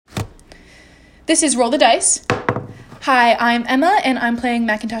This is Roll the Dice. Hi, I'm Emma, and I'm playing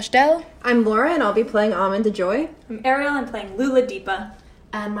Macintosh Dell. I'm Laura, and I'll be playing Almond DeJoy. I'm Ariel, I'm playing Lula Deepa.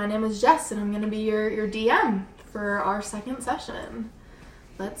 And my name is Jess, and I'm going to be your DM for our second session.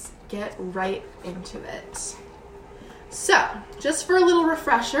 Let's get right into it. So, just for a little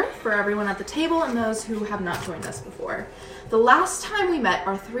refresher for everyone at the table and those who have not joined us before. The last time we met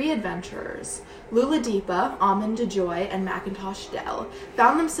our three adventurers, Lula Deepa, Almond DeJoy, and Macintosh Dell,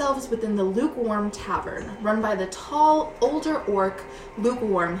 found themselves within the Lukewarm Tavern, run by the tall, older orc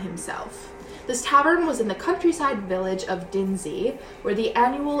Lukewarm himself. This tavern was in the countryside village of Dinsey, where the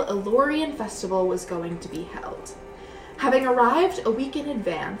annual Elorian Festival was going to be held. Having arrived a week in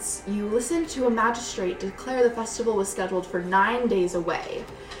advance, you listened to a magistrate declare the festival was scheduled for 9 days away.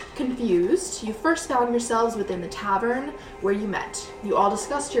 Confused, you first found yourselves within the tavern where you met. You all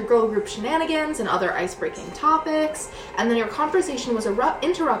discussed your girl group shenanigans and other ice-breaking topics, and then your conversation was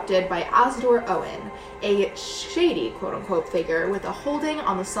interrupted by Azador Owyn, a shady, quote-unquote, figure with a holding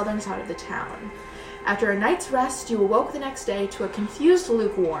on the southern side of the town. After a night's rest, you awoke the next day to a confused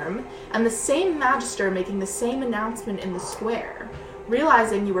Lukewarm and the same magister making the same announcement in the square,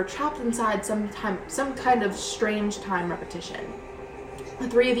 realizing you were trapped inside some kind of strange time repetition. The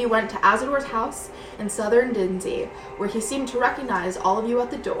three of you went to Azador's house in southern Dinsey, where he seemed to recognize all of you at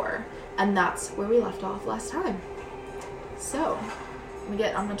the door, and that's where we left off last time. So, I'm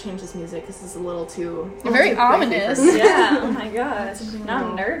gonna change this music. This is a little too... You're very ominous. Yeah, oh my gosh. Now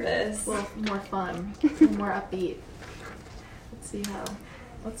I'm nervous. A little more fun, a little more upbeat. Let's see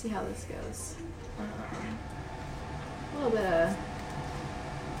how this goes. A little bit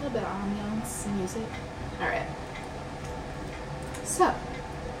of ambiance and music. All right. So,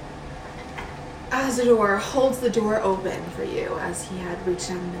 Azador holds the door open for you as he had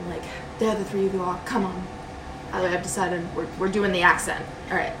reached out and been like, "There the three of you are. Come on." I've decided we're doing the accent.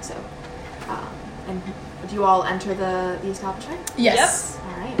 All right. So, and do you all enter the establishment? Yes. Yep.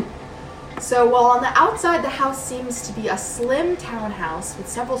 All right. So, while on the outside the house seems to be a slim townhouse with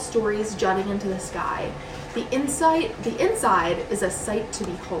several stories jutting into the sky, the inside is a sight to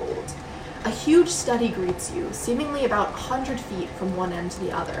behold. A huge study greets you, seemingly about 100 feet from one end to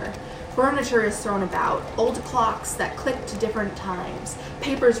the other. Furniture is thrown about, old clocks that click to different times,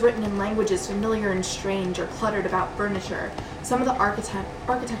 papers written in languages familiar and strange are cluttered about furniture, some of the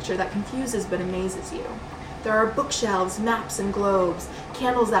architecture that confuses but amazes you. There are bookshelves, maps and globes,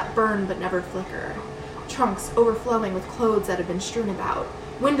 candles that burn but never flicker, trunks overflowing with clothes that have been strewn about,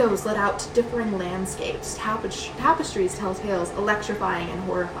 windows let out to differing landscapes, tapestries tell tales electrifying and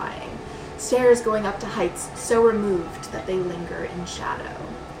horrifying. Stairs going up to heights so removed that they linger in shadow.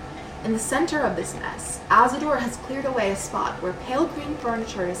 In the center of this mess, Azador has cleared away a spot where pale green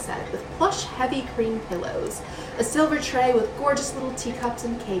furniture is set with plush, heavy cream pillows, a silver tray with gorgeous little teacups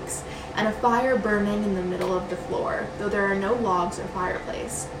and cakes, and a fire burning in the middle of the floor, though there are no logs or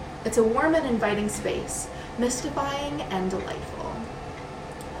fireplace. It's a warm and inviting space, mystifying and delightful.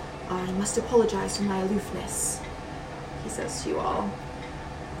 "I must apologize for my aloofness," he says to you all.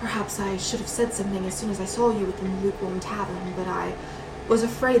 "Perhaps I should have said something as soon as I saw you within the Lukewarm Tavern, but I was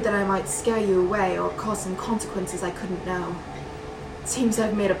afraid that I might scare you away or cause some consequences I couldn't know. It seems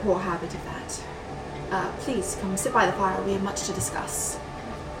I've made a poor habit of that. Please, come sit by the fire. We have much to discuss."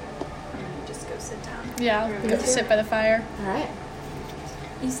 Just go sit down. Yeah, I'll go sit by the fire. All right.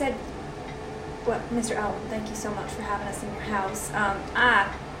 You said, well, Mr. Owyn, thank you so much for having us in your house.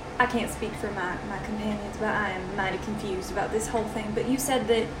 I can't speak for my companions, but I am mighty confused about this whole thing. But you said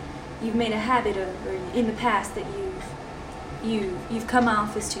that you've made a habit of, or in the past, that you've come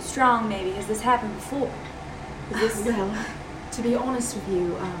off as too strong, maybe. Has this happened before? Well, to be honest with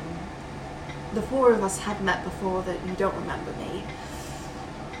you, the four of us have met before that you don't remember me.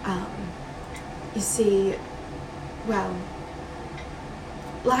 You see, well,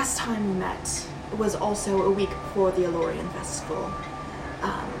 last time we met was also a week before the Elorian Festival.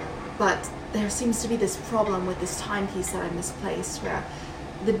 But there seems to be this problem with this timepiece that I misplaced, where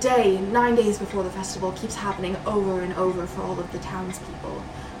the day, 9 days before the festival, keeps happening over and over for all of the townspeople.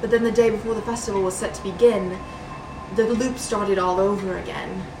 But then the day before the festival was set to begin, the loop started all over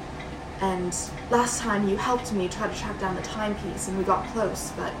again. And last time you helped me try to track down the timepiece, and we got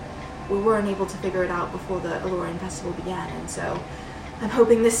close, but we weren't able to figure it out before the Elorian Festival began, and so I'm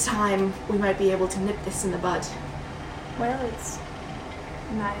hoping this time we might be able to nip this in the bud. Well, it's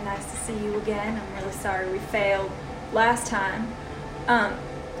mighty nice to see you again. I'm really sorry we failed last time.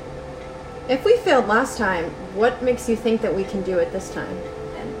 If we failed last time, what makes you think that we can do it this time?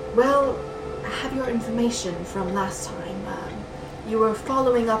 Well, I have your information from last time. You were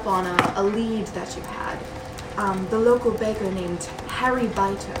following up on a lead that you had. The local baker named Harry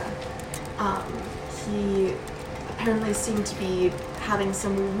Biter. He apparently seemed to be having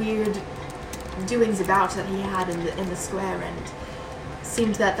some weird doings about that he had in the square, and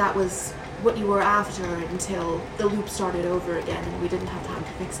seemed that was what you were after until the loop started over again and we didn't have time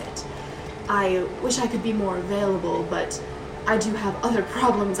to fix it. I wish I could be more available, but I do have other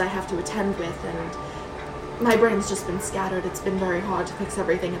problems I have to attend with, and my brain's just been scattered. It's been very hard to fix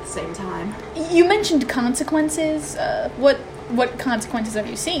everything at the same time. You mentioned consequences. What consequences have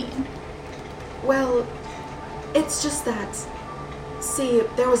you seen? Well, it's just that, see,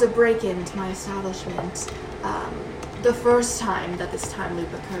 there was a break-in to my establishment the first time that this time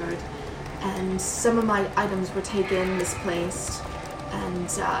loop occurred, and some of my items were taken, misplaced, and,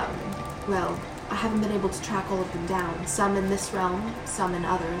 well, I haven't been able to track all of them down. Some in this realm, some in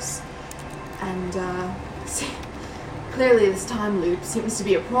others. And, see, clearly this time loop seems to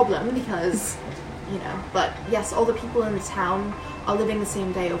be a problem because, but yes, all the people in the town are living the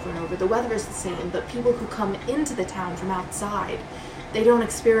same day over and over. The weather is the same, but people who come into the town from outside, they don't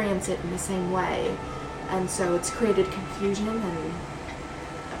experience it in the same way. And so it's created confusion, and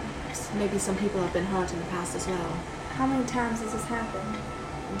maybe some people have been hurt in the past as well. How many times has this happened?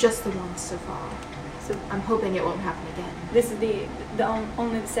 Just the once so far. So I'm hoping it won't happen again. This is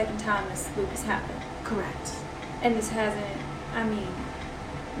only the second time this loop has happened. Correct. And this hasn't,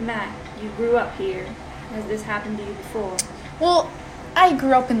 Matt, you grew up here. Has this happened to you before? Well, I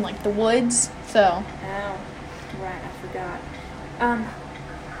grew up in, the woods, so... Oh, right, I forgot.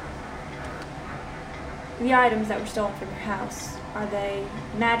 The items that were stolen from your house, are they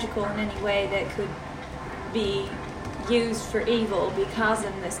magical in any way that could be used for evil because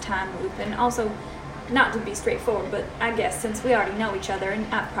of this time loop? And also, not to be straightforward, but I guess since we already know each other, and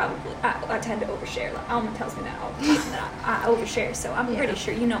I tend to overshare. Alma tells me that all the time, that I overshare, so I'm pretty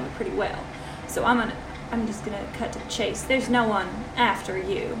sure you know me pretty well. So I'm just gonna cut to the chase. There's no one after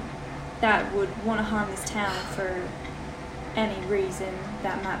you that would want to harm this town for any reason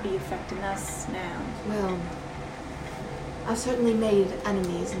that might be affecting us now. Well, I've certainly made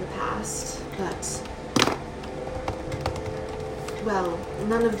enemies in the past, but, well,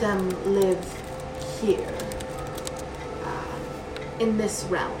 none of them live here, in this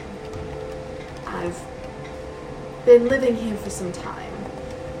realm. I've been living here for some time,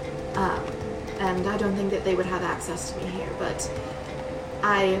 and I don't think that they would have access to me here, but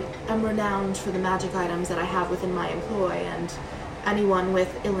I am renowned for the magic items that I have within my employ, and anyone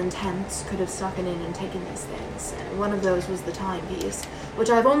with ill intent could have snuck in and taken these things. And one of those was the timepiece, which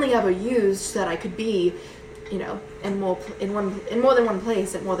I've only ever used so that I could be, in more than one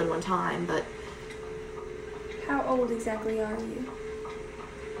place at more than one time. But how old exactly are you?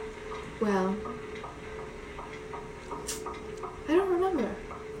 Well, I don't remember.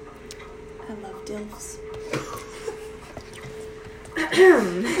 I love DILFs.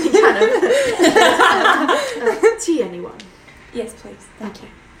 Tea, anyone? Yes, please. Thank you.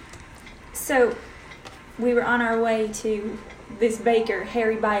 So, we were on our way to this baker,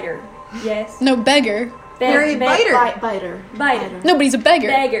 Harry Biter. Yes? No, beggar. Harry Biter. Biter. Nobody's a beggar.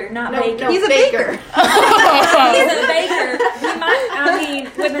 Beggar, not baker. He's a baker. He's a baker. He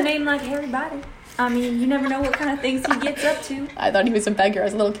might, with a name like Harry Biter. You never know what kind of things he gets up to. I thought he was a beggar. I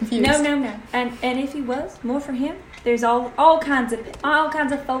was a little confused. No. And if he was, more for him. There's all kinds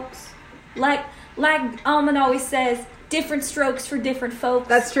of folks. Like Almond always says, different strokes for different folks.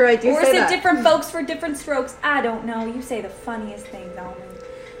 That's true, I do or say is that. it different folks for different strokes? I don't know. You say the funniest things,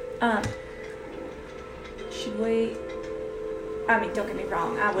 Almond. Should we... don't get me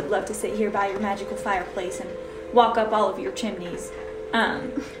wrong. I would love to sit here by your magical fireplace and walk up all of your chimneys.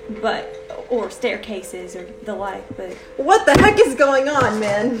 Or staircases or the like, but... What the heck is going on,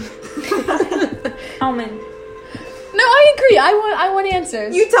 man? Almond. No, I agree. I want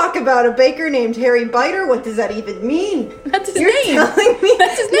answers. You talk about a baker named Harry Biter. What does that even mean? That's his You're name. telling me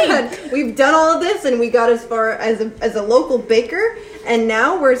That's his name. that we've done all of this and we got as far as a local baker, and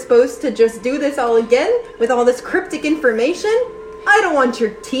now we're supposed to just do this all again with all this cryptic information? I don't want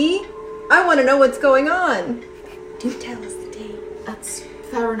your tea. I want to know what's going on. Do tell us the tea. That's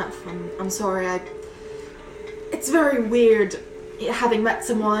fair enough. I'm sorry. It's very weird having met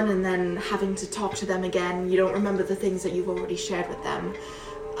someone and then having to talk to them again. You don't remember the things that you've already shared with them.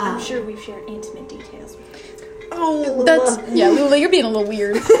 I'm sure we've shared intimate details with you. Oh, Lula, you're being a little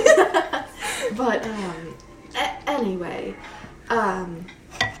weird. But, anyway,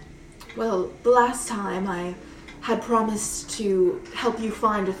 well, the last time I had promised to help you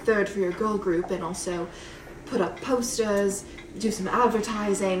find a third for your girl group and also put up posters, do some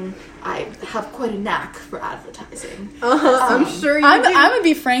advertising. I have quite a knack for advertising. I'm sure you do. I'm gonna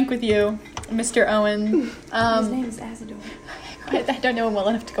be frank with you, Mr. Owyn. His name is Azador. I don't know him well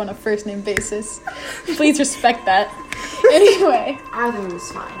enough to go on a first name basis. Please respect that. Anyway. Either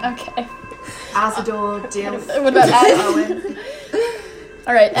is fine. Okay. Azador, Dale. What about Az? Owen?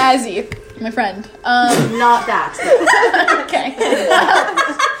 Alright, Azzy, my friend. Not that. Okay.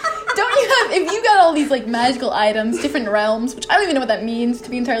 Don't you have, if you got all these, like, magical items, different realms, which I don't even know what that means, to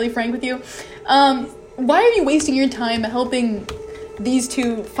be entirely frank with you, why are you wasting your time helping these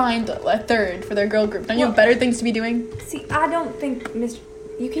two find a third for their girl group? Don't you have better things to be doing? See, I don't think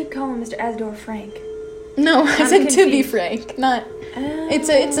you keep calling Mr. Azador Frank. No, I I'm said to be confused. frank, not...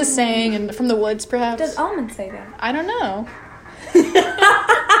 It's a saying and from the woods, perhaps. Does Omen say that? I don't know.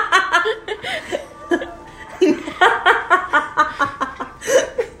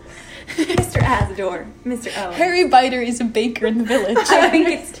 Mr. Azador, Mr. Owen. Harry Biter is a baker in the village. I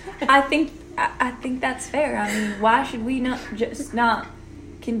think that's fair. I mean, why should we not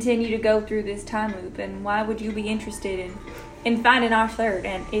continue to go through this time loop? And why would you be interested in finding our third?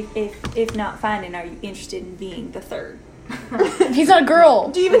 And if not finding, are you interested in being the third? He's not a girl.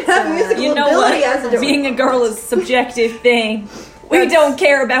 Do you even have musical You know ability what? as a door? Being a girl is a subjective thing. We don't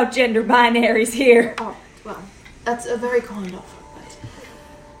care about gender binaries here. Oh, well, that's a very kind offer, but...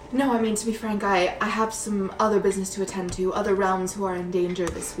 No, I mean, to be frank, I have some other business to attend to, other realms who are in danger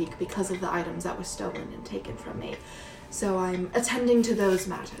this week because of the items that were stolen and taken from me. So I'm attending to those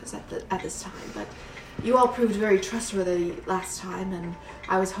matters at this time, but you all proved very trustworthy last time, and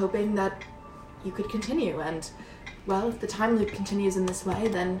I was hoping that you could continue, and... Well, if the time loop continues in this way,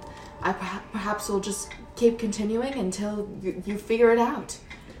 then I perhaps will just keep continuing until you figure it out.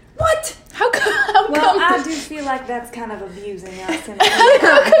 What? How come? Well, I do feel like that's kind of abusing us. And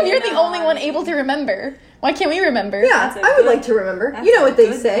How come you're the only one able to remember? Why can't we remember? Yeah, I would like to remember. You know what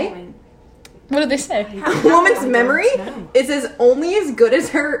they say. What do they say? A woman's memory know. is only as good as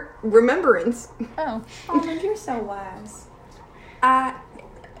her remembrance. Oh. Almond, you're so wise.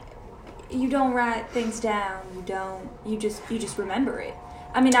 You don't write things down. You just remember it.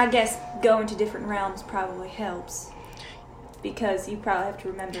 I mean, I guess going to different realms probably helps because you probably have to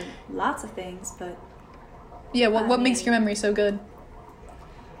remember lots of things, but... Yeah, what makes your memory so good?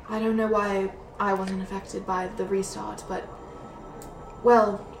 I don't know why I wasn't affected by the restart, but...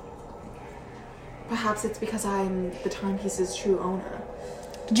 Well... Perhaps it's because I'm the timepiece's true owner.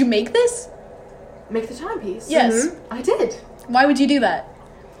 Did you make this? Make the timepiece? Yes. Mm-hmm. I did. Why would you do that?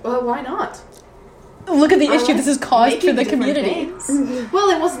 Well, why not? Look at the I issue like this has caused for making the different community. things. Well,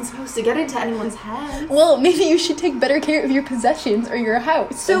 it wasn't supposed to get into anyone's hands. Well, maybe you should take better care of your possessions or your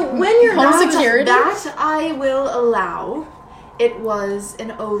house. So Like, when you're home not- security. That I will allow. It was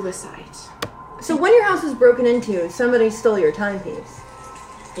an oversight. So when your house was broken into, somebody stole your timepiece.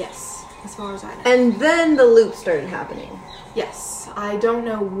 Yes, as far as I know. And then the loop started happening. Yes, I don't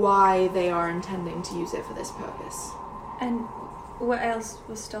know why they are intending to use it for this purpose. And what else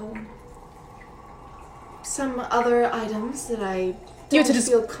was stolen? Some other items that I You have don't to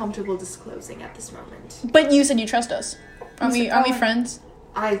feel comfortable disclosing at this moment. But you said you trust us. Aren't we Owen. friends?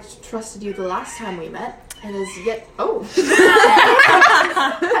 I trusted you the last time we met. It is yet... Oh! Do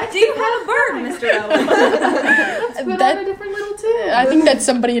you have a bird, Mr. Owen? Let's put That- on a different little tune. I think that's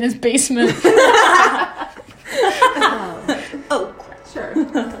somebody in his basement. Oh, Sure.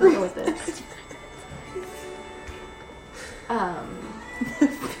 I'll go with this.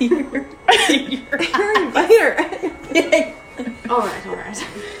 Alright.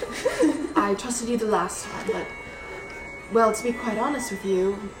 I trusted you the last time, but... Well, to be quite honest with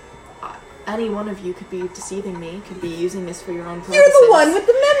you, any one of you could be deceiving me, could be using this for your own purposes. You're the one with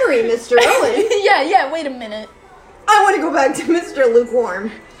the memory, Mr. Owen. yeah, wait a minute. I want to go back to Mr.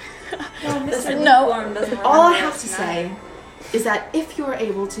 Lukewarm. Well, Mr. No. Lukewarm doesn't All I remember have us to tonight. say is that if you're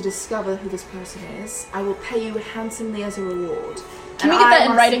able to discover who this person is, I will pay you handsomely as a reward. Can we And get that I in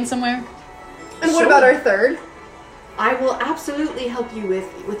must- writing somewhere? And what Sure. about our third? I will absolutely help you with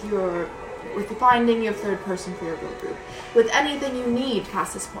finding your third person for your girl group. With anything you need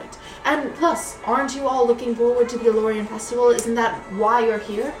past this point. And plus, aren't you all looking forward to the Alorian Festival? Isn't that why you're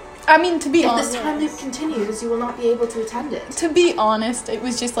here? I mean, to be If honest, this time loop continues, you will not be able to attend it. it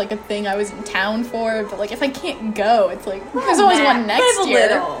was just like a thing I was in town for. But like, if I can't go, it's like there's always one next Live a year.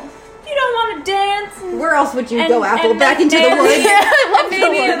 little. You don't want to dance. Where else would you And- go, Apple? and Back then into the maybe- woods? I love And the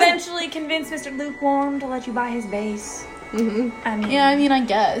maybe woods. eventually convince Mr. Lukewarm to let you buy his base. Mm-hmm. Yeah, I mean, I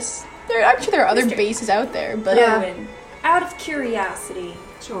guess I'm sure there are other Mr. bases out there, but Yeah. Owen, out of curiosity,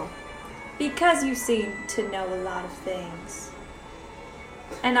 Sure. because you seem to know a lot of things,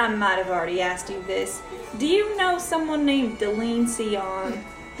 and I might have already asked you this, do you know someone named Deline Sion?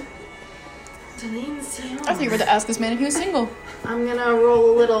 Delene's here. I thought you were to ask this man if he was single. I'm gonna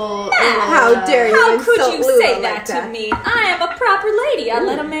roll a little. How dare you How insult could you Lula say like that that? to me? I am a proper lady. I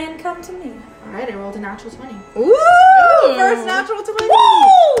let a man come to me. All right, I rolled a natural 20. Woo! First natural 20.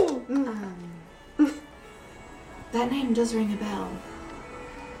 That name does ring a bell.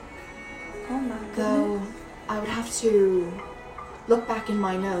 Oh my goodness. Though I would have to look back in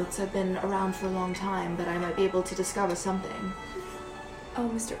my notes. I've been around for a long time, but I might be able to discover something. Oh,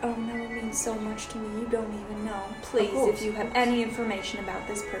 Mr. Owen, that would mean so much to me. You don't even know. Please, course, if you have any information about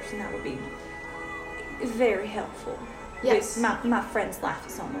this person, that would be very helpful. Yes. My friend's life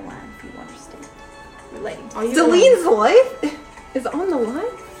is on the line, if you understand. Relating to Are you Delene's life is on the line?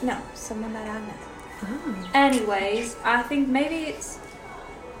 No, someone that I know. Oh. Anyways, I think maybe it's...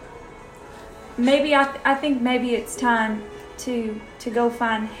 I think maybe it's time to go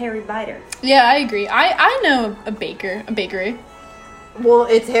find Harry Biter. Yeah, I agree. I know a bakery. Well,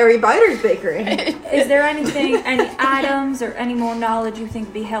 it's Harry Biter's bakery. Is there anything, any items, or any more knowledge you think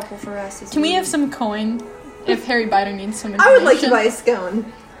would be helpful for us? Can we have some coin if Harry Biter needs some I information? would like to buy a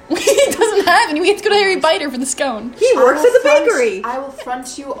scone. He doesn't have any. We have to go to Harry Biter for the scone. He works at the bakery. I will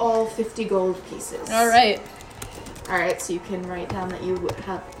front you all 50 gold pieces. All right. All right, so you can write down that you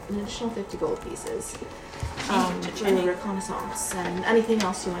have an additional 50 gold pieces for your reconnaissance and anything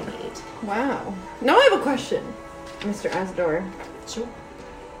else you might need. Wow. Now I have a question, Mr. Azador. Sure.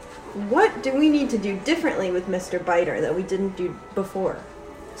 What do we need to do differently with Mr. Biter that we didn't do before?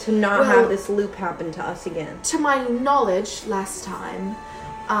 To not Well- have this loop happen to us again. To my knowledge, last time,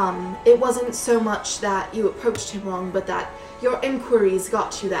 it wasn't so much that you approached him wrong, but that your inquiries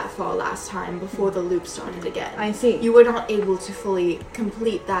got you that far last time before the loop started again. I see. You were not able to fully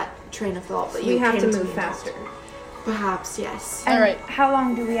complete that train of thought, but We you have came to me move and faster. talked. Perhaps, yes. All right. How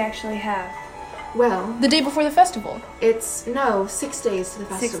long do we actually have? Well, The day before the festival. it's 6 days to the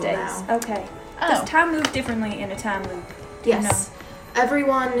 6 festival days. now. Okay. Oh. Does time move differently in a time loop? Yes.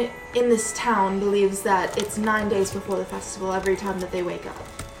 Everyone in this town believes that it's 9 days before the festival every time that they wake up.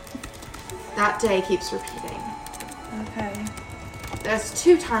 That day keeps repeating. Okay. There's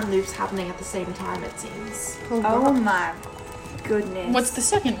 2 time loops happening at the same time, it seems. Oh my goodness. What's the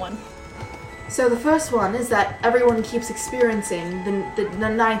second one? So the first one is that everyone keeps experiencing the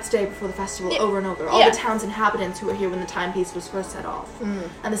 9th day before the festival over and over. All Yeah. the town's inhabitants who were here when the timepiece was first set off.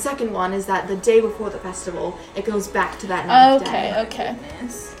 And the second one is that the day before the festival, it goes back to that 9th day. Okay.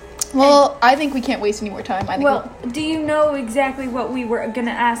 Well, I think we can't waste any more time. I think Well, do you know exactly what we were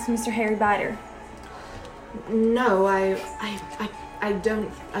gonna ask Mr. Harry Biter? No, I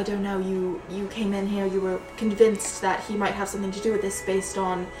don't know. You came in here, you were convinced that he might have something to do with this based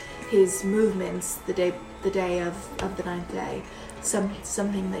on his movements the day of the 9th day.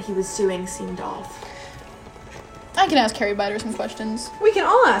 Something that he was doing seemed off. I can ask Harry Biter some questions. We can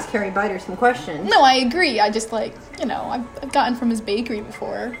all ask Harry Biter some questions. No, I agree. I just I've gotten from his bakery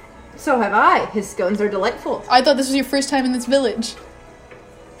before. So have I. His scones are delightful. I thought this was your first time in this village.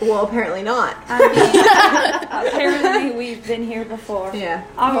 Well, apparently not. Apparently, we've been here before. Yeah.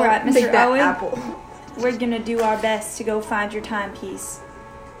 All right, Take Mr. that, Owen. apple. We're gonna do our best to go find your timepiece.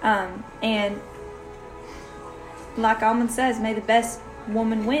 And like Almond says, may the best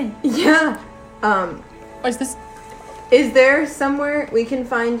woman win. Yeah. What's this? Is there somewhere we can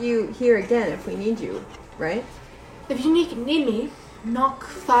find you here again if we need you, right? If you need me, knock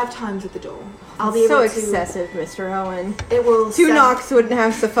 5 times at the door. I'll be so able to. excessive, Mr. Owen. It will 2 send- knocks wouldn't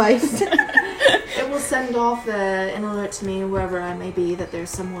have sufficed. It will send off an alert to me wherever I may be that there's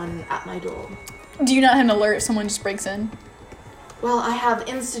someone at my door. Do you not have an alert if someone just breaks in? Well, I have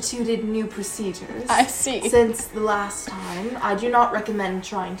instituted new procedures. I see. Since the last time, I do not recommend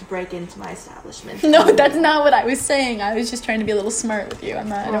trying to break into my establishment. No, that's not what I was saying. I was just trying to be a little smart with you. I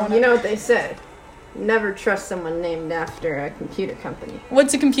don't want to. You know what they say. Never trust someone named after a computer company.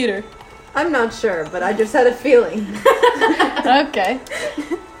 What's a computer? I'm not sure, but I just had a feeling. Okay.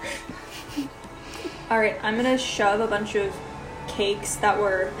 Alright, I'm gonna shove a bunch of cakes that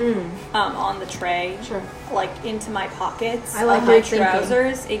were on the tray, into my pockets I like of my your thinking.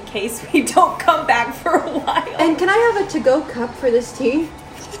 trousers in case we don't come back for a while. And can I have a to-go cup for this tea?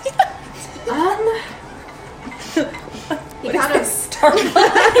 He kind of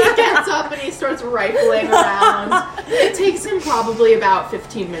he gets up and he starts rifling around. It takes him probably about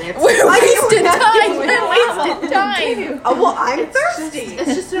 15 minutes. We're wasting not time. doing We're well. wasting time. Oh, well, I'm thirsty.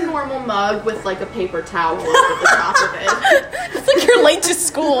 It's just a normal mug with like a paper towel over the top of it. It's like you're late to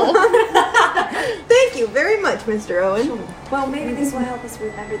school. Thank you very much, Mr. Owen. Well, maybe this will help us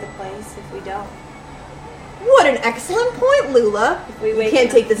remember the place if we don't. What an excellent point, Lula. we You wake can't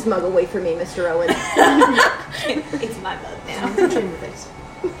up- take this mug away from me, Mr. Owen. It's my mug now.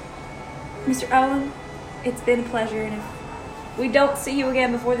 Mr. Owyn, it's been a pleasure, and if we don't see you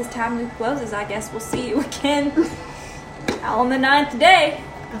again before this time loop closes, I guess we'll see you again on the 9th day.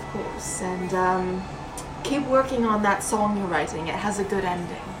 Of course, and keep working on that song you're writing. It has a good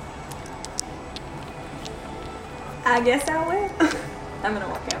ending. I guess I will. I'm gonna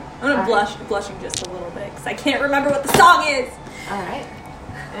walk out. I'm gonna blushing just a little bit because I can't remember what the song is. All right.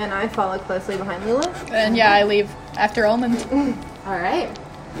 And I follow closely behind Lula. And yeah, I leave after Almond. All right.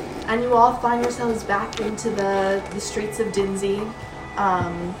 And you all find yourselves back into the streets of Dinsey.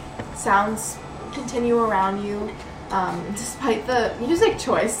 Sounds continue around you. Despite the music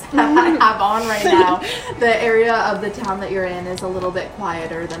choice that I have on right now, the area of the town that you're in is a little bit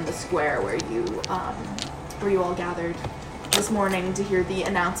quieter than the square where you all gathered this morning to hear the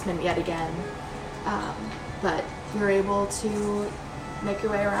announcement yet again. But you're able to make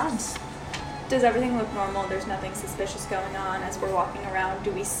your way around. Does everything look normal? There's nothing suspicious going on as we're walking around.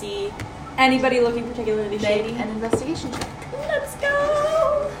 Do we see anybody looking particularly shady? Make an investigation check. Let's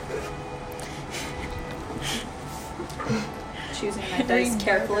go! Choosing my dice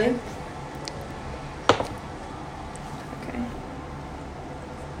carefully. Okay.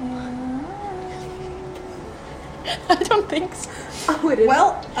 I don't think so. Oh, it is.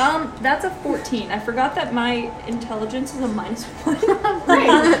 Well, that's a 14. I forgot that my intelligence is a -1.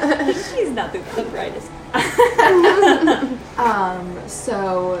 She's not the brightest.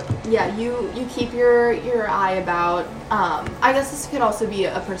 So yeah, you keep your eye about. I guess this could also be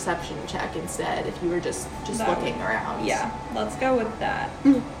a perception check instead if you were just looking around. Yeah, let's go with that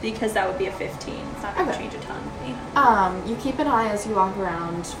because that would be a 15. It's not gonna change a ton. You keep an eye as you walk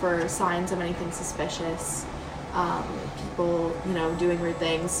around for signs of anything suspicious. People, doing weird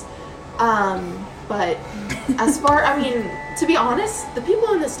things. But as far, to be honest, the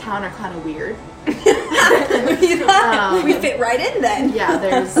people in this town are kind of weird. We fit right in then. Yeah,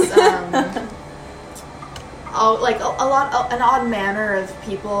 there's an odd manner of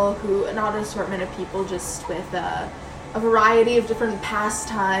people an odd assortment of people just with a variety of different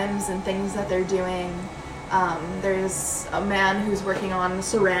pastimes and things that they're doing. There's a man who's working on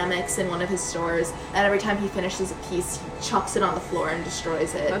ceramics in one of his stores, and every time he finishes a piece, he chucks it on the floor and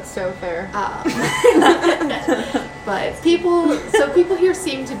destroys it. That's so fair. But people here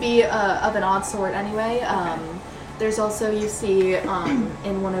seem to be of an odd sort anyway. There's also, you see,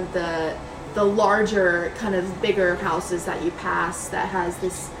 in one of the larger, kind of bigger houses that you pass that has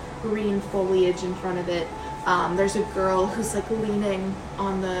this green foliage in front of it, there's a girl who's leaning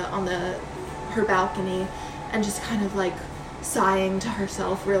on her balcony and just kind of sighing to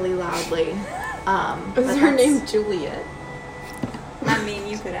herself really loudly. Is her name Juliet? I mean,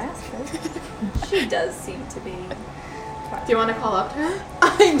 you could ask her. She does seem to be. Do you want to call up to her?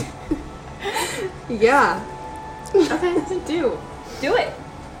 Yeah. Okay. I do. Do it.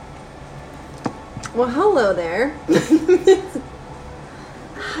 Well, hello there.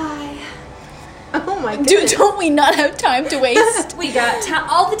 Hi. Oh my god. Dude, don't we not have time to waste? We got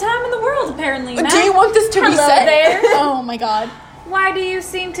all the time in the world, apparently. Matt. Do you want this to Hello reset? there. Oh my god. Why do you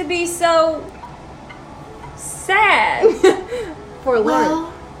seem to be so sad? Forlorn.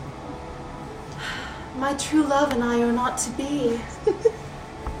 Well, my true love and I are not to be.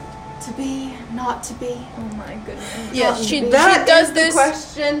 To be, not to be. Oh my goodness. Yes, she That does is this the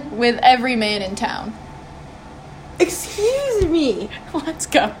question. with every man in town. Excuse me. Let's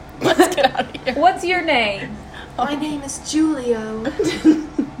go. Let's get out of here. What's your name? My name is Julio.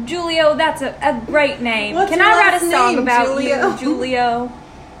 Julio, that's a great name. What's Can your I write a last song name, about Julio? you, Julio?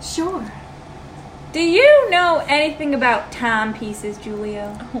 Sure. Do you know anything about timepieces,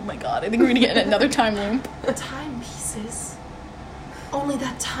 Julio? Oh my god, I think we're gonna get in another time loop. Timepieces. Only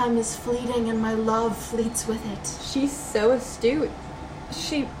that time is fleeting and my love fleets with it. She's so astute.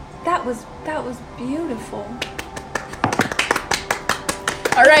 That was beautiful.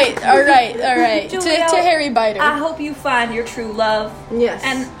 Alright. Julio, To Harry Biter. I hope you find your true love. Yes.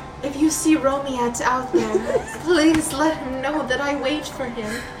 And If you see Romiat out there, please let him know that I wait for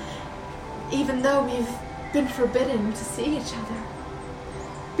him. Even though we've been forbidden to see each other.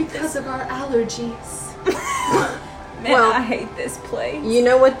 Because of our allergies. man, Well, I hate this place. You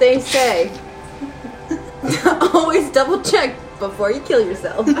know what they say. Always double check before you kill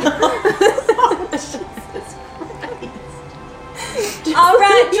yourself. All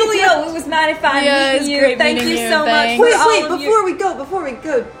right, Julio, it was mighty fine Yeah, meeting it's you. great Thank meeting you you. so Thanks. much. Wait, for all of before we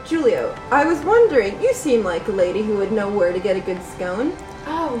go, Julio, I was wondering, you seem like a lady who would know where to get a good scone.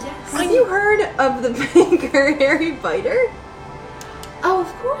 Oh, yes. Have you heard of the baker Harry Biter? Oh, of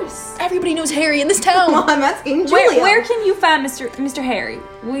course. Everybody knows Harry in this Well, town. I'm asking Julio. Where can you find Mr. Harry?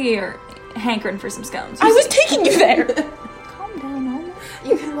 We're hankering for some scones. I was taking you there. Calm down, Alma.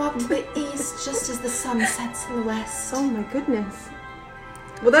 You can walk to the east just as the sun sets in the west. Oh my goodness.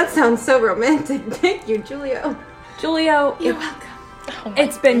 Well, that sounds so romantic. Thank you, Julio. Julio, You're welcome. Oh my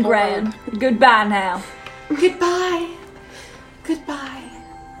it's been Lord. grand. Goodbye now. Goodbye. Goodbye.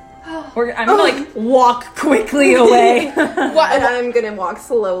 Oh. I'm gonna like walk quickly away. And I'm gonna walk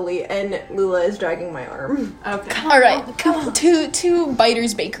slowly, and Lula is dragging my arm. Okay. All right, to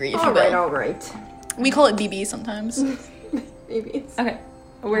Biter's Bakery, if you will. All right. We call it BB sometimes. Maybe. Okay,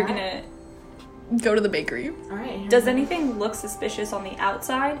 we're Alright. gonna. Go to the bakery. All right. here Does we go. anything look suspicious on the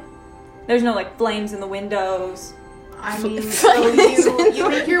outside? There's no like flames in the windows. I mean, so you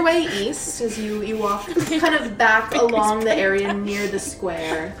make your way east as you walk kind of back along the area near the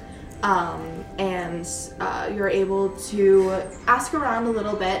square, and you're able to ask around a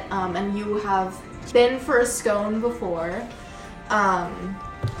little bit, and you have been for a scone before,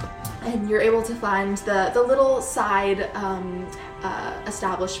 and you're able to find the little side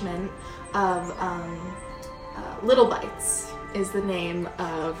establishment of Little Bites is the name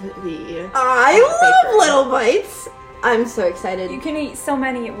of the I bakery. love Little Bites. I'm so excited. You can eat so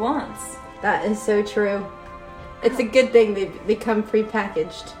many at once. That is so true. It's a good thing they come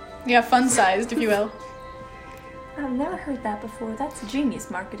pre-packaged. Yeah, fun-sized, if you will. I've never heard that before. That's genius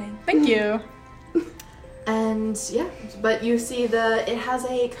marketing. Thank you. And yeah, but you see it has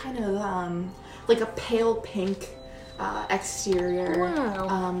a kind of like a pale pink exterior.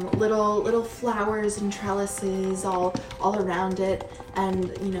 Wow. Little flowers and trellises all around it,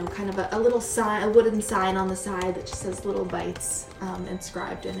 and kind of a little sign, a wooden sign on the side that just says Little Bites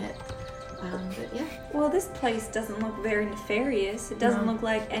inscribed in it. But yeah. Well, this place doesn't look very nefarious. It doesn't look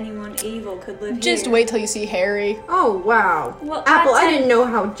like anyone evil could live here. Just wait till you see Harry. Oh wow. Well, Apple, I I didn't know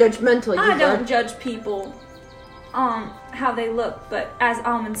how judgmental you I don't were. judge people on how they look, but as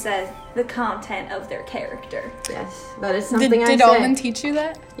Almond says, the content of their character. Yes, that is something I Did say. Almond teach you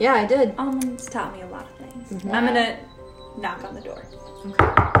that? Yeah, I did. Almond's taught me a lot of things. I'm gonna knock on the door.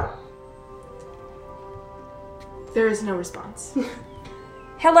 There is no response.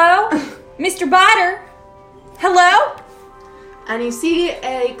 Hello? Mr. Biter? Hello? And you see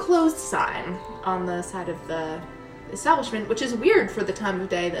a closed sign on the side of the establishment, which is weird for the time of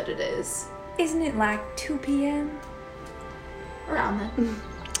day that it is. Isn't it like 2 p.m.? Around then.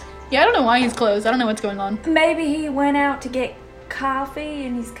 Yeah, I don't know why he's closed. I don't know what's going on. Maybe he went out to get coffee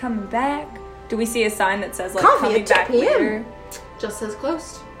and he's coming back. Do we see a sign that says like Coffee coming at 2 back p.m.? later? Just says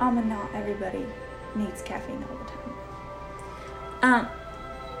closed. And not everybody needs caffeine all the time.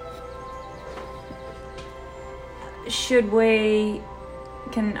 Should we...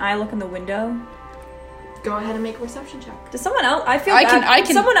 Can I look in the window? Go ahead and make a perception check. Does someone else... I feel I bad.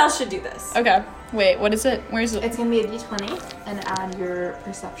 can- Someone else should do this. Okay. Wait, what is it? Where's it? It's gonna be a d20 and add your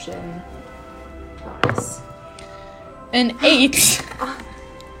perception bonus. An 8.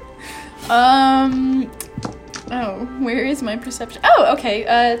 Oh, where is my perception? Oh, okay.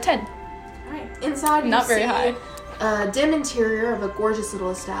 10. Alright. Inside, Not you very see high. a dim interior of a gorgeous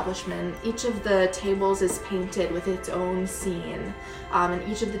little establishment. Each of the tables is painted with its own scene. And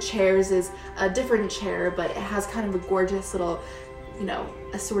each of the chairs is a different chair, but it has kind of a gorgeous little,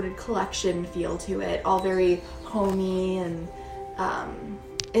 assorted collection feel to it. All very homey, and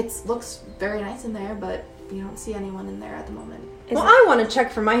it looks very nice in there, but you don't see anyone in there at the moment. Well, I want to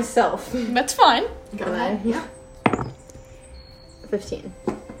check for myself. That's fine. Go ahead. Yeah. 15.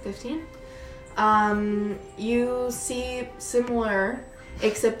 15. You see similar,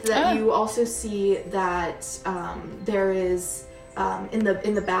 except that you also see that there is in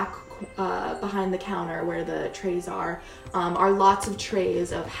the back behind the counter where the trays are lots of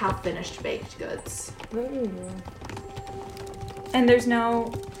trays of half-finished baked goods. And there's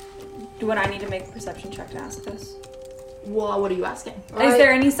no... Would I need to make a perception check to ask this? Well, what are you asking? Is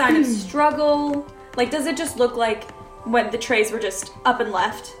there any sign of struggle? Like, does it just look like when the trays were just up and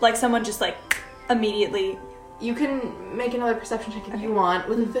left? Like someone just like immediately... You can make another perception check if you want.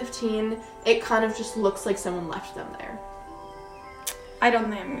 With a 15, it kind of just looks like someone left them there. I don't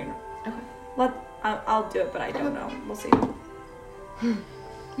think I'm gonna... Okay. I'll do it, but I don't know. We'll see.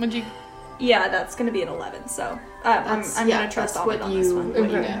 Would you? Yeah, that's gonna be an 11, so I'm gonna trust that's Almond on this one. what you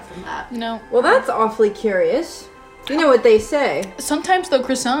Okay. get from that. No. Well, that's awfully curious. You know what they say. Sometimes though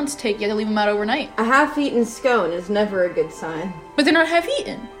croissants you have to leave them out overnight, A half-eaten scone is never a good sign. but they're not half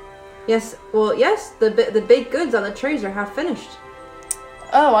eaten. Yes, the baked goods on the trays are half finished.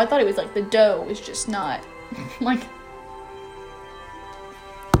 Oh, I thought it was like the dough was just not like.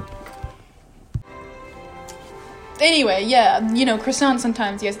 Anyway, yeah, croissants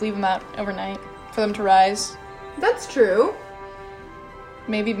sometimes you have to leave them out overnight for them to rise. That's true.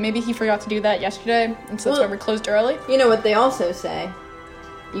 Maybe he forgot to do that yesterday, and so that's why Well- we're closed early. You know what they also say.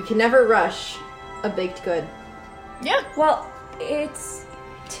 You can never rush a baked good. Yeah. Well, it's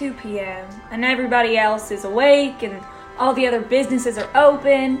 2 p.m. and everybody else is awake and all the other businesses are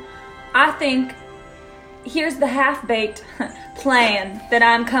open. I think here's the half-baked plan that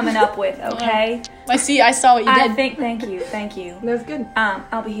I'm coming up with, okay? I saw what you did. Thank you. That was good.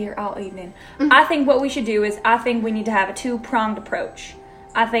 I'll be here all evening. I think what we should do is I think we need to have a 2-pronged approach.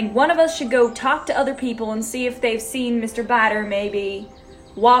 I think one of us should go talk to other people and see if they've seen Mr. Biter maybe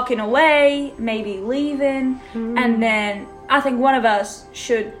walking away, maybe leaving, and then I think one of us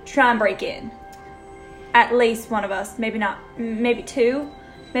should try and break in. At least one of us, maybe 2.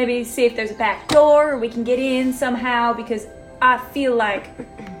 Maybe see if there's a back door or we can get in somehow because I feel like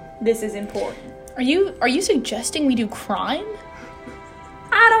this is important. Are you suggesting we do crime?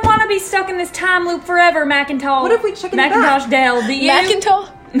 I don't want to be stuck in this time loop forever, Macintosh. What if we check in the back? Macintosh Dell, do you? Macintosh?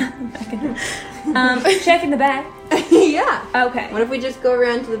 Check in the back. Yeah. Okay. What if we just go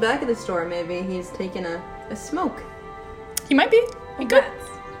around to the back of the store? Maybe he's taking a smoke. He might be. He could.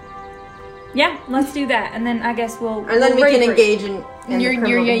 Yeah, let's do that, and then I guess we'll. And then we can regroup. engage in your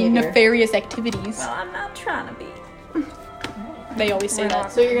criminal behavior. nefarious activities. Well, I'm not trying to be. They always say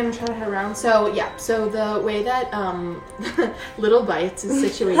that. So you're gonna try to head around. So the way that Little Bites is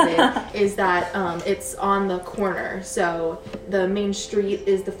situated is that it's on the corner. So the main street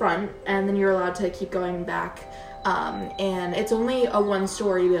is the front, and then you're allowed to keep going back. And it's only a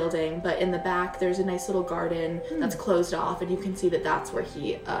 1-story building, but in the back there's a nice little garden that's closed off, and you can see that that's where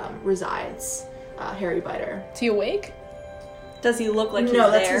he resides, Harry Biter. Is he awake? Does he look like he's No,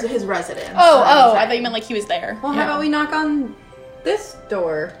 there? that's his residence. Oh, I thought you meant like he was there. Well, how about we knock on this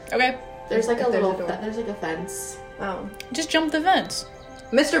door? Okay. There's like If a there's little, a door. there's like a fence. Oh. Just jump the fence.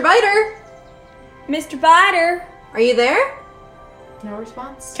 Mr. Biter, Mr. Biter. are you there? No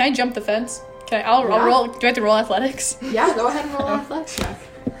response? Can I jump the fence? I'll roll. Do I have to roll athletics? Yeah, go ahead and roll an athletics check.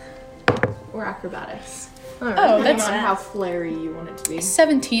 Or acrobatics. All right. Oh, Depending that's on how flary you want it to be.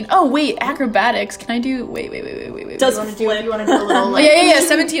 17. Oh wait, acrobatics. Can I do? Wait. Does You want to do a little like... Yeah.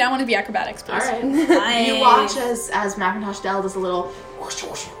 17. I want to be acrobatics, please. Alright. Nice. You watch as Macintosh Dell does a little whoosh,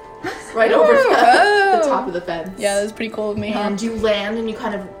 whoosh, right over the top of the fence. Yeah, that's pretty cool of me. Huh? And you land and you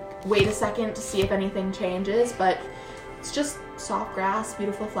kind of wait a second to see if anything changes, but it's just soft grass,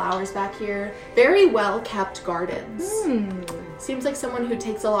 beautiful flowers back here. Very well kept gardens. Seems like someone who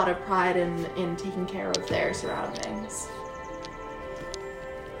takes a lot of pride in taking care of their surroundings.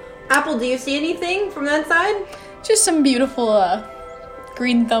 Apple, do you see anything from that side? Just some beautiful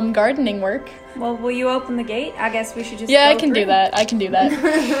green thumb gardening work. Well, will you open the gate? I guess we should just. Yeah, go I can do through.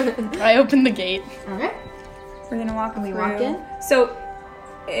 that. I open the gate. Okay. We're gonna walk through. walk in? So,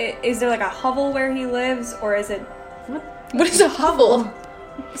 is there like a hovel where he lives, or is it? What is a hovel?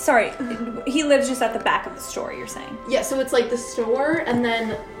 Sorry, he lives just at the back of the store. You're saying? Yeah, so it's like the store, and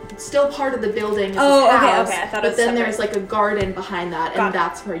then still part of the building is Oh, this okay, house, okay, I thought it but was then separate. there's like a garden behind that, Got and it.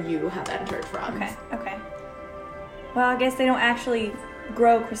 that's where you have entered from. Okay. Well, I guess they don't actually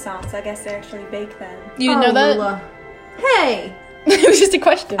grow croissants. I guess they actually bake them. You didn't know that? Lula. Hey! It was just a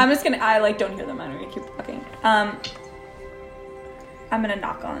question. I'm just gonna. I don't hear them. I'm gonna keep talking. I'm gonna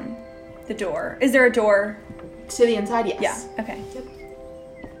knock on the door. Is there a door? To the inside, yes. Yeah. Okay.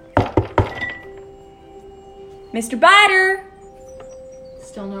 Mr. Biter!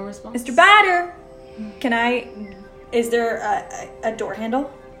 Still no response? Mr. Biter! Is there a door handle?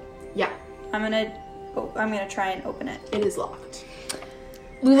 Yeah, I'm gonna try and open it. it is locked.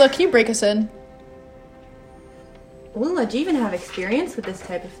 Lula, can you break us in? Lula, do you even have experience with this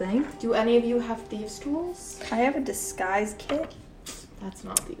type of thing? Do any of you have thieves' tools? I have a disguise kit. That's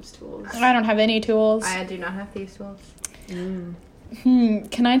not thieves' tools. I don't have any tools. I do not have thieves' tools.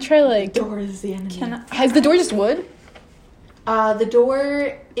 Can I try like? Door is the enemy. Has the door just wood? The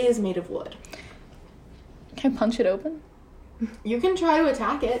door is made of wood. Can I punch it open? You can try to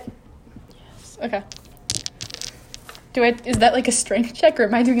attack it. Okay. Is that like a strength check, or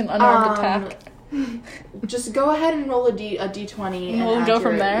am I doing an unarmed attack? Just go ahead and roll a d20 and We'll add go your-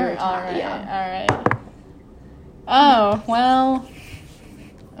 from your there. attack. Yeah. All right. Oh well.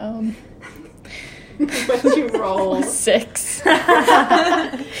 When you roll 6.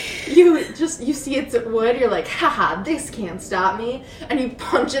 you see it's wood, you're like, haha, this can't stop me, and you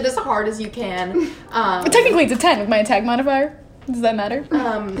punch it as hard as you can. Technically, it's a 10 with my attack modifier. Does that matter?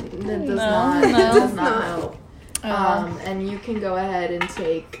 That does not. no. It does not help. And you can go ahead and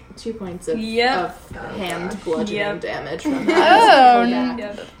take 2 points of hand bludgeoning damage from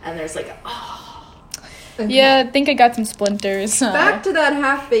that. And there's like, Yeah, I think I got some splinters. Back to that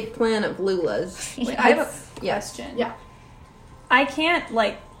half-baked plan of Lula's. Wait, I have a Yes. question. Yeah. I can't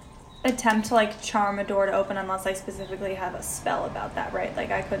attempt to like charm a door to open unless I specifically have a spell about that, right?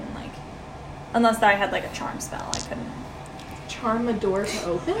 Like I couldn't like, unless I had like a charm spell, I couldn't Charm a door to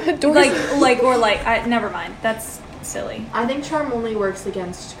open? never mind. That's silly. I think charm only works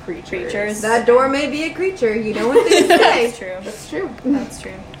against creatures. That door may be a creature. You know what they say. That's true. That's true. That's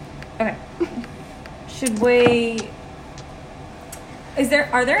true. Okay. Should we?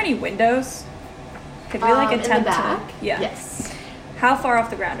 Are there any windows? Could we like in attempt the back? to? Yeah. Yes. How far off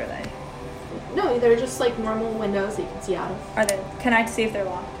the ground are they? No, they're just like normal windows that you can see out of. Are they? Can I see if they're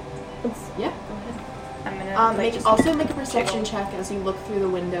locked? Yeah, go ahead. I'm gonna Also make a perception check as you look through the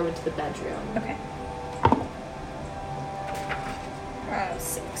window into the bedroom. Okay.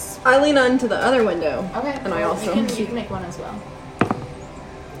 6. I lean on to the other window. Okay. And I also you can make one as well.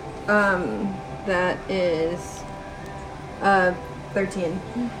 That is 13.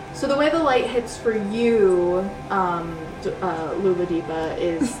 So the way the light hits for you, Luladeepa,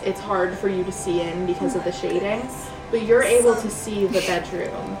 is it's hard for you to see in because of the shading, but you're able to see the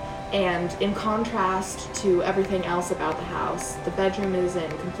bedroom. And in contrast to everything else about the house, the bedroom is in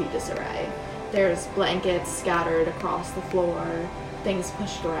complete disarray. There's blankets scattered across the floor, things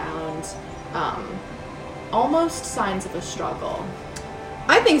pushed around, almost signs of a struggle.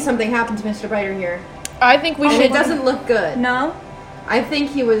 I think something happened to Mr. Biter here. I think we And should. it doesn't look good. No. I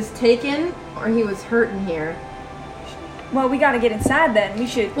think he was taken or he was hurt in here. Well, we gotta get inside then. We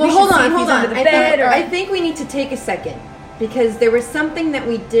should. Well, we hold should see on, if hold he's on. under the bed or. I think we need to take a second because there was something that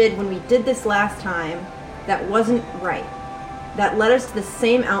we did when we did this last time that wasn't right. That led us to the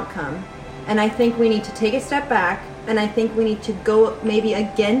same outcome. And I think we need to take a step back and I think we need to go maybe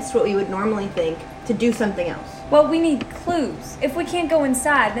against what we would normally think to do something else. Well, we need clues. If we can't go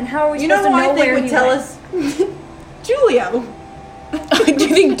inside, then how are we You supposed know to who know I think where would he tell went? us? Julio. Do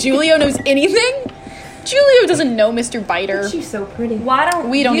you think Julio knows anything? Julio doesn't know Mr. Biter. She's so pretty. Why don't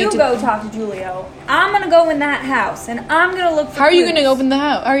We don't you need to- go talk to Julio? I'm gonna go in that house and I'm gonna look for How are you clues. going to open the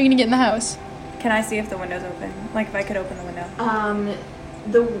house? How are you going to get in the house? Can I see if the window's open? Like if I could open the window.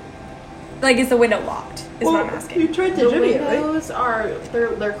 Like is the window locked? Is what I'm asking. You tried to The Julio, right? windows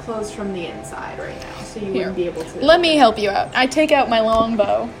they're closed from the inside right now, so you Here. wouldn't be able to. Let me help you out. I take out my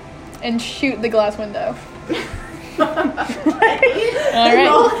longbow and shoot the glass window. All right.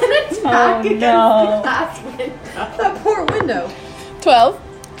 Roll an attack against no. the glass window. That poor window. 12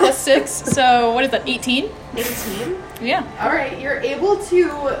 plus 6. So what is that? 18? 18. Yeah. All right, you're able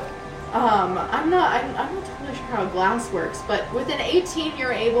to. I'm not totally sure how glass works, but with an 18,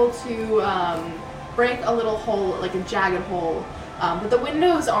 you're able to break a little hole, like a jagged hole. But the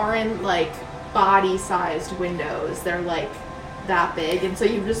windows aren't like body-sized windows; they're like that big, and so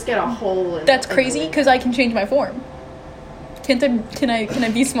you just get a hole. That's in the crazy window. because I can change my form. Can I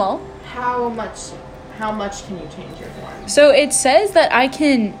be small? How much can you change your form? So it says that I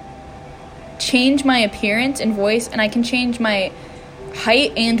can change my appearance and voice, and I can change my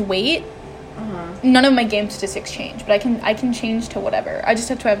height and weight. None of my game statistics change, but I can change to whatever. I just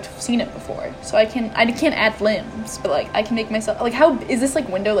have to have seen it before, so I can't add limbs, but like I can make myself like how is this like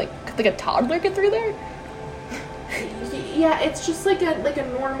window like could, like a toddler get through there? Yeah, it's just like a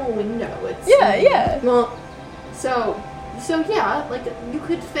normal window. It's Yeah. Well, So yeah, like you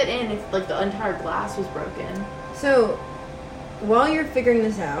could fit in if like the entire glass was broken. so while you're figuring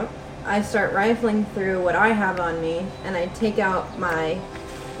this out, I start rifling through what I have on me, and I take out my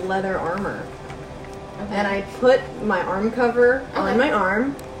leather armor. Okay. And I put my arm cover Okay. on my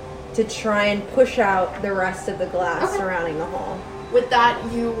arm to try and push out the rest of the glass Okay. surrounding the hall. With that,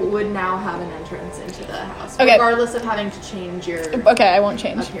 you would now have an entrance into the house, Okay. regardless of having to change your Okay, I won't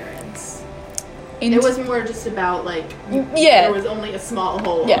change. appearance. Int- It was more just about like Yeah. there was only a small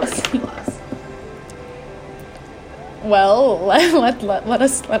hole Yes. on the glass. Well, let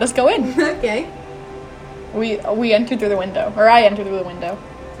us go in. Okay. We enter through the window, or I enter through the window.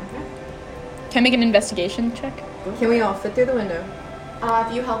 Okay. Can I make an investigation check? Can we all fit through the window?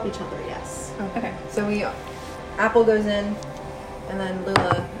 If you help each other, yes. Okay. So Apple goes in, and then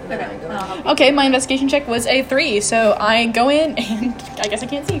Lula, and then Okay. I go in. I'll help you. Okay, my investigation check was a 3, so I go in and I guess I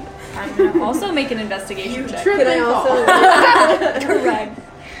can't see. I'm gonna also make an investigation check. trip Can I and also? fall. Correct.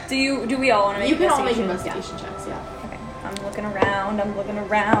 Do we all want to make You can all make investigation? investigation checks, yeah. Yeah. Okay. I'm looking around,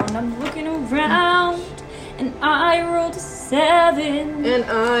 and I rolled a 7. And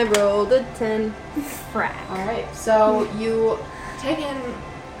I rolled a 10. Frack. Alright, so you take in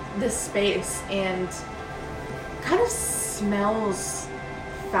this space and kind of smells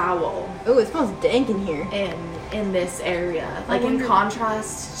foul Oh, it smells dank in here. in this area. Like in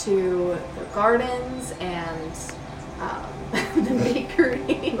contrast to the gardens and the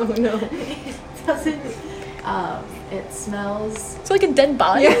bakery. Oh no. It doesn't It smells. It's like a dead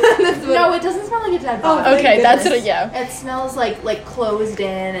body. Yeah, that's what No, it doesn't smell like a dead Oh, body. thank Okay, that's goodness. it. Yeah. It smells like closed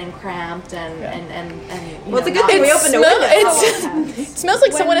in and cramped and Yeah. and you Well, it's a know, good thing not- we opened a smell- window. it's- It smells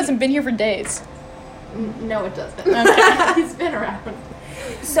like someone hasn't been here for days. No, it doesn't. Okay. He's been around.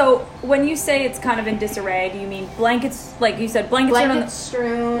 So when you say it's kind of in disarray, do you mean blankets? Like you said, blankets, Blankets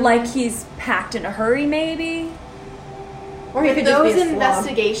strewn. like he's packed in a hurry, maybe? Or he With could just those be a slob.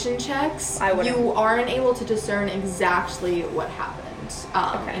 investigation checks, I wouldn't. you aren't able to discern exactly what happened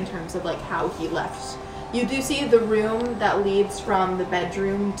Okay. in terms of like how he left. You do see the room that leads from the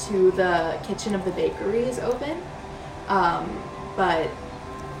bedroom to the kitchen of the bakery is open, but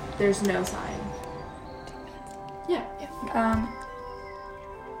there's no sign. Yeah.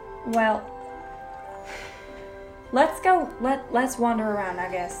 Well, let's go. Let's wander around. I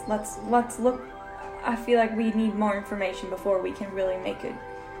guess. Let's look. I feel like we need more information before we can really make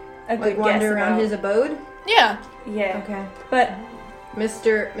a good Like guess wander around about- his abode. Yeah. Yeah. Okay. But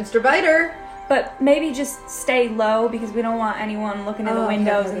Mr. Biter. maybe just stay low because we don't want anyone looking in the Oh,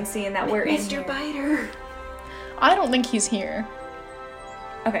 windows okay. and seeing that we're in here. Biter. I don't think he's here.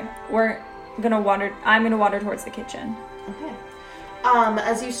 Okay, I'm gonna wander towards the kitchen. Okay.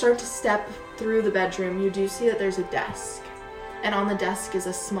 As you start to step through the bedroom, you do see that there's a desk, and on the desk is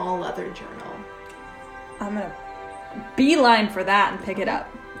a small leather journal. I'm gonna beeline for that and pick it up.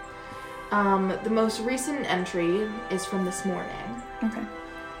 The most recent entry is from this morning, Okay.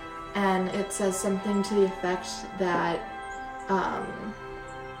 and it says something to the effect that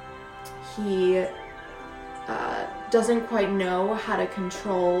he doesn't quite know how to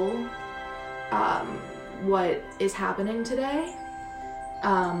control what is happening today,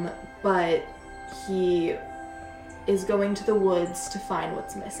 but he is going to the woods to find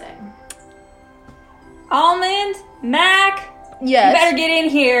what's missing. Almond, Mac, Yes. you better get in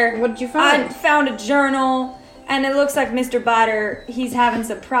here. What'd you I find? found a journal, and it looks like Mr. Biter, he's having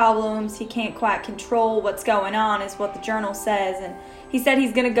some problems. He can't quite control what's going on, is what the journal says. And he said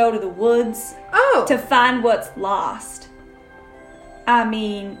he's going to go to the woods Oh. to find what's lost. I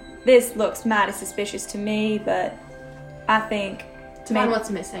mean, this looks mighty suspicious to me, but I think To find what's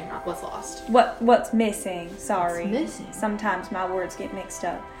missing, not what's lost. what's missing. Sorry, What's missing? Sometimes my words get mixed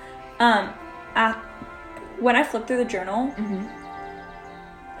up. When I flip through the journal,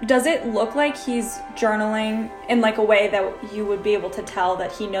 does it look like he's journaling in like a way that you would be able to tell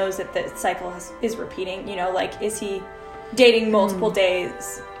that he knows that the cycle is repeating? You know, like is he dating multiple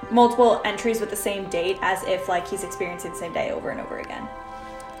days, multiple entries with the same date, as if like he's experiencing the same day over and over again?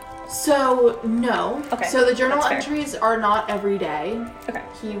 So, no. Okay, So the journal that's fair. entries are not every day. Okay,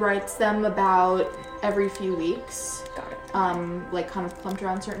 He writes them about every few weeks. got it. Like kind of clumped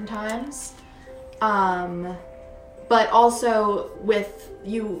around certain times. But also with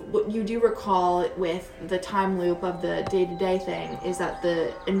what you do recall with the time loop of the day-to-day thing is that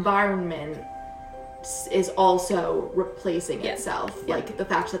the environment is also replacing Yeah. itself. Yeah. Like the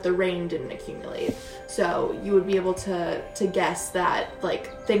fact that the rain didn't accumulate. So you would be able to guess that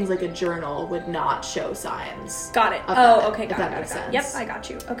like things like a journal would not show signs. Got it. of Oh, that, okay, if got that it. makes Got it. Yep, sense. I got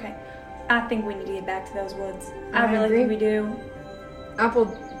you. Okay. I think we need to get back to those woods. I I really agree. think we do. Apple.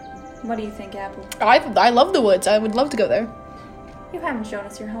 What do you think, Apple? I love the woods. I would love to go there. You haven't shown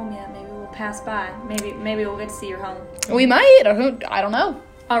us your home yet. Maybe we'll pass by. Maybe we'll get to see your home. We might. I don't know.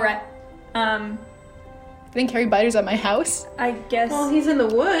 All right. I think Harry Biter's at my house. I guess Well, he's in the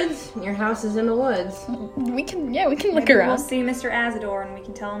woods. Your house is in the woods. We can look maybe around. we'll see Mr. Azador and we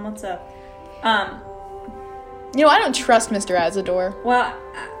can tell him what's up. You know, I don't trust Mr. Azador. Well,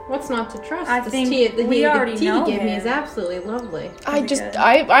 What's not to trust? I This think tea, we already the tea know he gave me him. is absolutely lovely. I good.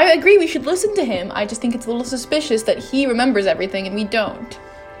 agree we should listen to him. I just think it's a little suspicious that he remembers everything and we don't.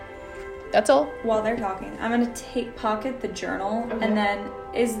 That's all. while they're talking, I'm gonna pocket the journal, Okay. and then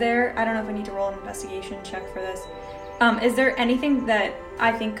I don't know if I need to roll an investigation check for this. Is there anything that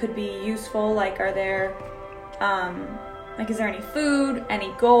I think could be useful? Like, are there, is there any food,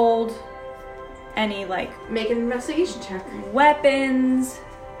 any gold, any like Make an investigation check. weapons,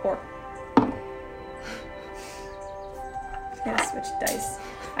 or gotta switch dice.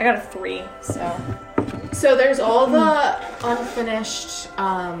 I got a 3, so So there's all the unfinished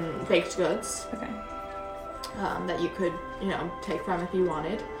baked goods okay. that you could, take from if you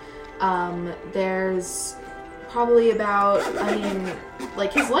wanted. There's probably about,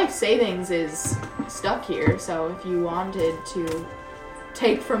 his life savings is stuck here, so if you wanted to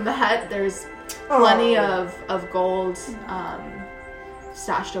take from that, there's plenty of gold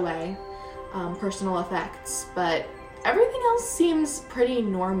stashed away, personal effects, but everything else seems pretty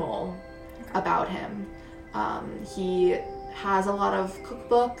normal about him. He has a lot of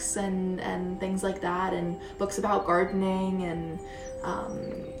cookbooks and things like that, and books about gardening, and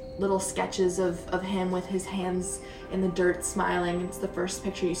little sketches of him with his hands in the dirt smiling. It's the first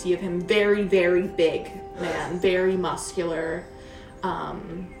picture you see of him. Very, very big man, very muscular. But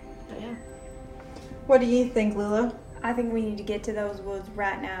yeah. What do you think, Lula? I think we need to get to those woods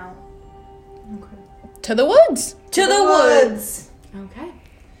right now. Okay. To the woods. To the woods. Okay.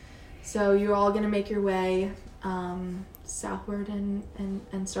 So you're all gonna make your way southward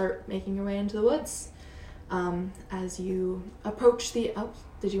and start making your way into the woods. As you approach the... Oh,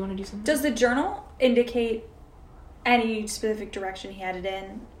 did you want to do something? Does the journal indicate any specific direction he headed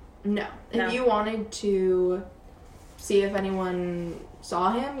in? No. No. If you wanted to see if anyone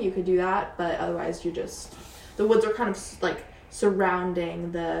saw him, you could do that, but otherwise you're just... The woods are kind of like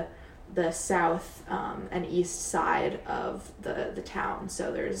surrounding the south and east side of the town,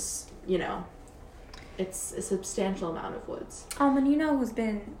 so there's, you know, it's a substantial amount of woods. And you know who's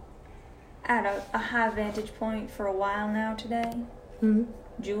been at a high vantage point for a while now today? Hmm.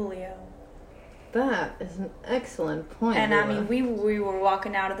 Julio. That is an excellent point. And I Lula. mean, we were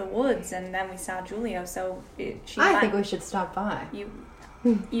walking out of the woods, and then we saw Julio. So I think we should stop by. You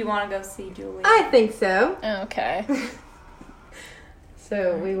want to go see Julio? I think so. Okay.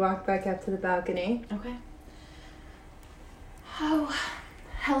 So we walk back up to the balcony. Okay. Oh,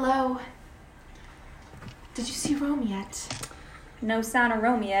 hello. Did you see Rome yet? No sign of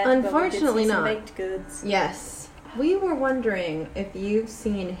Rome yet. Unfortunately but we did see some not. baked goods. Yes. We were wondering if you've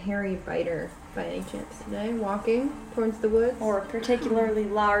seen Harry Biter by any chance today, walking towards the woods. Or a particularly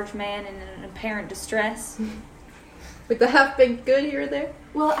large man in an apparent distress. With the half-baked good here or there?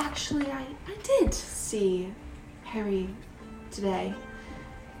 Well, actually, I did see Harry today.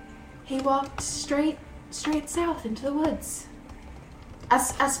 He walked straight south into the woods.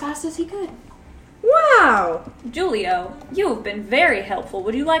 As fast as he could. Wow! Julio, you have been very helpful.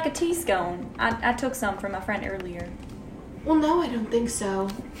 Would you like a tea scone? I took some from my friend earlier. Well, no, I don't think so.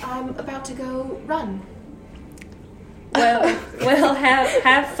 I'm about to go run. Well,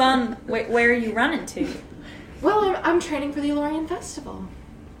 have fun. Where are you running to? Well, I'm training for the Elorian Festival.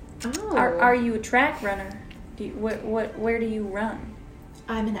 Oh. Are you a track runner? Where do you run?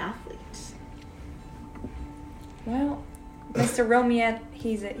 I'm an athlete. Well, Mr. Romiet,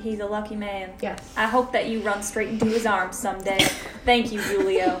 he's a lucky man. Yes. I hope that you run straight into his arms someday. Thank you,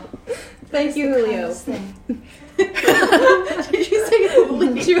 Julio. Thank you, Julio. Did you say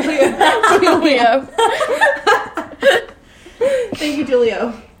Julio? Julio. Thank you,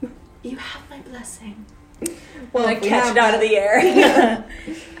 Julio. You have my blessing. Well, I if we catch have it out of that- the air.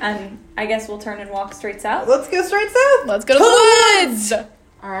 And I guess we'll turn and walk straight south. Let's go straight south. Let's go to the woods.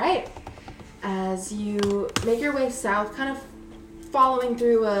 All right. As you make your way south, kind of following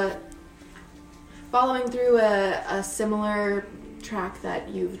through a similar track that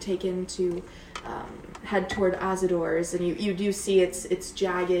you've taken to head toward Azador's, and you do see its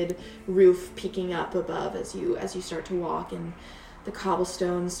jagged roof peeking up above as you start to walk, and the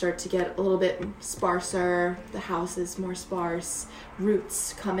cobblestones start to get a little bit sparser, the house is more sparse,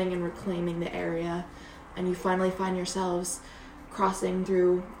 roots coming and reclaiming the area, and you finally find yourselves crossing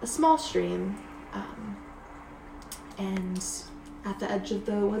through a small stream, and at the edge of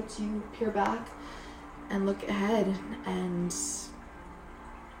the woods you peer back and look ahead and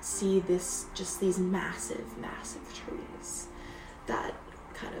see these massive trees that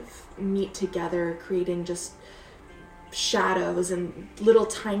kind of meet together, creating just shadows and little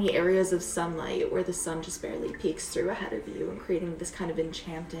tiny areas of sunlight where the sun just barely peeks through ahead of you, and creating this kind of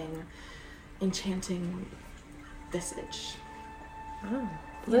enchanting visage. Oh,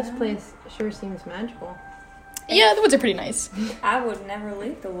 this place sure seems magical. Yeah, the woods are pretty nice. I would never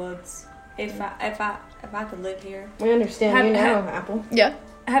leave the woods if I could live here. We understand you now, Apple. Yeah.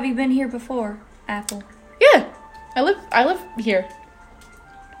 Have you been here before, Apple? Yeah. I live here.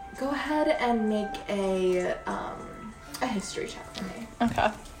 Go ahead and make a history check for me.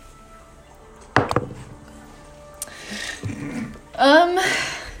 Okay.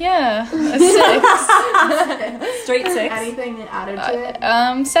 Yeah. A 6. Straight 6. Anything added to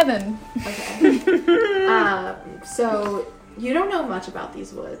it? 7. Okay. So you don't know much about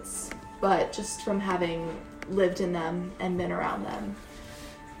these woods, but just from having lived in them and been around them,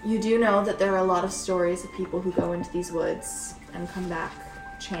 you do know that there are a lot of stories of people who go into these woods and come back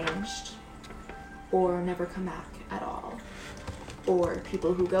changed, or never come back at all. Or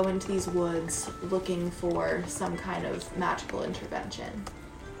people who go into these woods looking for some kind of magical intervention.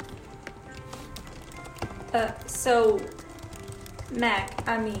 So, Mac,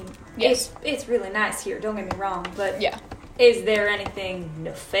 I mean, Yes. it's really nice here, don't get me wrong, but Yeah. is there anything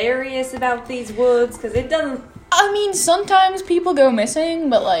nefarious about these woods? Because it doesn't I mean, sometimes people go missing,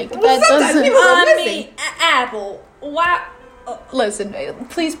 but like that sometimes doesn't. people go I missing. mean, Apple, why? Listen,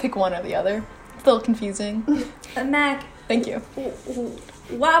 please pick one or the other. It's a little confusing. Mac, Thank you.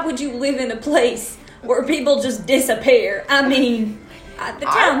 why would you live in a place where people just disappear? I mean, the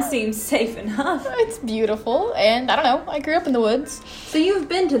town seems safe enough. It's beautiful, and I don't know. I grew up in the woods. So you've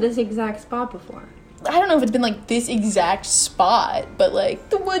been to this exact spot before? I don't know if it's been like this exact spot, but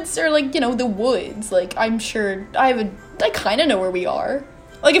like the woods are like, the woods. Like I'm sure I kind of know where we are.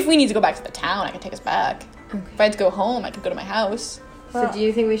 Like if we need to go back to the town, I can take us back. Okay. If I had to go home, I could go to my house. So do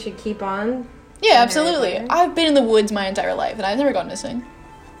you think we should keep on? Yeah, absolutely. Harry Potter? I've been in the woods my entire life, and I've never gone missing.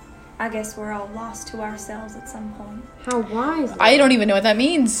 I guess we're all lost to ourselves at some point. How wise. I don't even know what that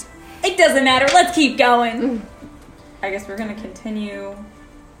means. It doesn't matter. Let's keep going. I guess we're gonna continue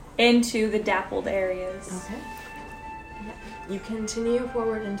into the dappled areas. Okay. Yeah. You continue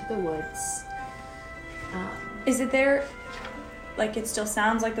forward into the woods. Is it there? Like it still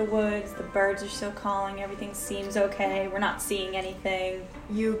sounds like the woods. The birds are still calling. Everything seems okay. We're not seeing anything.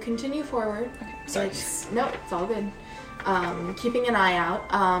 You continue forward. Okay, sorry. No, it's all good. Keeping an eye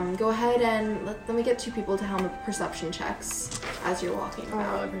out. Go ahead and let me get 2 people to helm perception checks as you're walking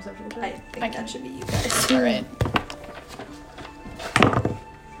about. Perception check. I think that should be you guys. All right.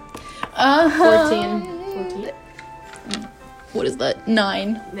 14. What is that?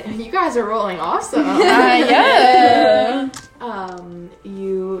 9. You guys are rolling awesome. Yeah.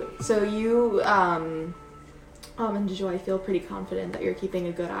 You and Joy feel pretty confident that you're keeping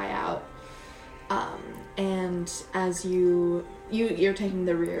a good eye out. And as you're taking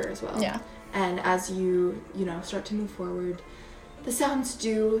the rear as well. Yeah. And as you start to move forward, the sounds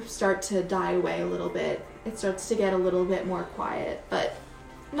do start to die away a little bit. It starts to get a little bit more quiet, but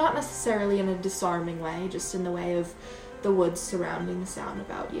not necessarily in a disarming way, just in the way of the woods surrounding the sound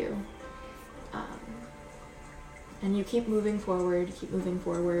about you. And you keep moving forward,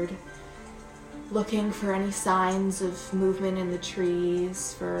 looking for any signs of movement in the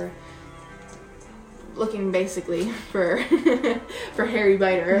trees, looking basically for Harry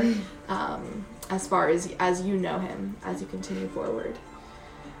Biter, as far as you know him, as you continue forward.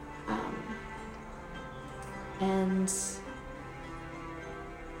 And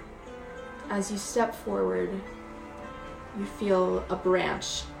as you step forward, you feel a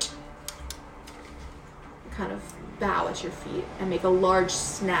branch kind of bow at your feet and make a large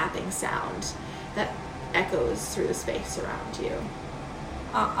snapping sound that echoes through the space around you.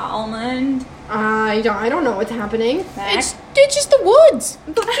 Almond. I don't know what's happening. It's just the woods.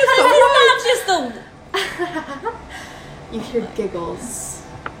 It's not just the. You hear giggles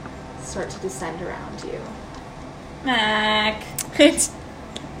start to descend around you. Mac. It's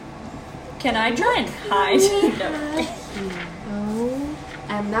Can I try and hide? No. Oh.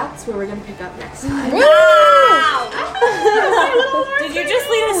 And that's where we're going to pick up next time. Did you just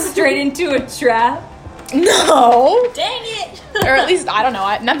lead us straight into a trap? no. Dang it! Or at least I don't know.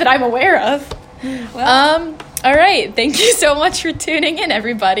 Not that I'm aware of. Well, All right. Thank you so much for tuning in,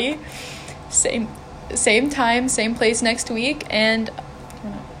 everybody. Same time, same place next week, and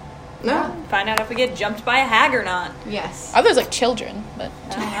No. find out if we get jumped by a hag or not. Yes. others like children, but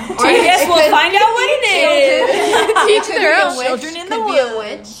I guess we'll find out what it is. each their own. Children in the Could be a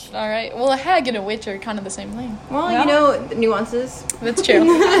woods. witch. All right. Well, a hag and a witch are kind of the same thing. Well, Well. the nuances. That's true.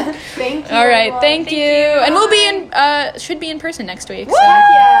 Thank you. All right. everyone. Thank you. And we'll be should be in person next week. So.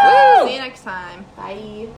 Yeah. Woo! See you next time. Bye.